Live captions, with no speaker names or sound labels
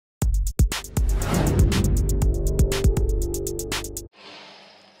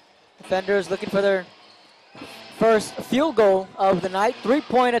Defenders looking for their first field goal of the night.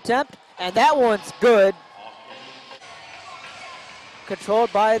 3-point attempt, and that one's good.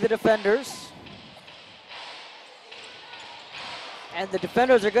 Controlled by the Defenders. And the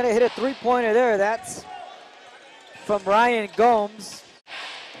Defenders are going to hit a 3-pointer there. That's from Ryan Gomes.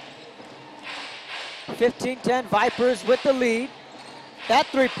 15-10, Vipers with the lead. That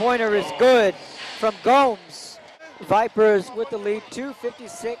 3-pointer is good from Gomes. Vipers with the lead,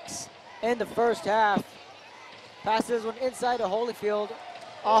 2:56 in the first half. Passes one inside to Holyfield,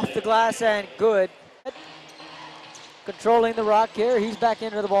 off the glass and good. Controlling the rock here, he's back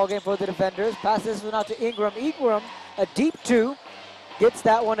into the ballgame for the Defenders. Passes one out to Ingram. Ingram, a deep 2, gets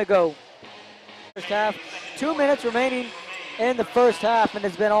that one to go. First half, 2 minutes remaining in the first half, and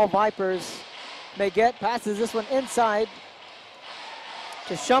it's been all Vipers. Magette passes this one inside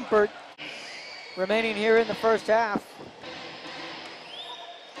to Shumpert, remaining here in the first half.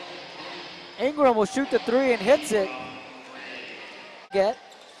 Ingram will shoot the 3 and hits it. Magette.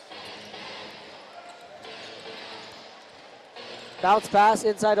 Bounce pass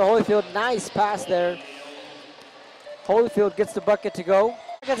inside to Holyfield. Nice pass there. Holyfield gets the bucket to go.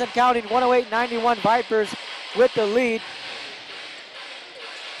 Seconds and counting, 108-91 Vipers with the lead.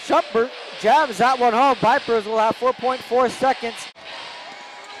 Shumpert jabs that one home. Vipers will have 4.4 seconds.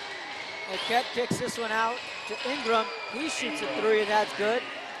 Magette kicks this one out to Ingram. He shoots a 3 and that's good.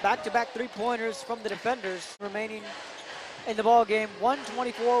 Back-to-back 3-pointers from the Defenders remaining in the ball game.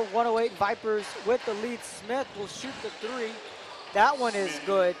 124-108 Vipers with the lead. Smith will shoot the 3. That one is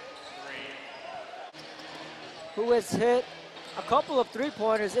good. Who has hit a couple of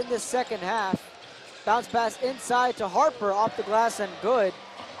 3-pointers in this second half. Bounce pass inside to Harper off the glass and good.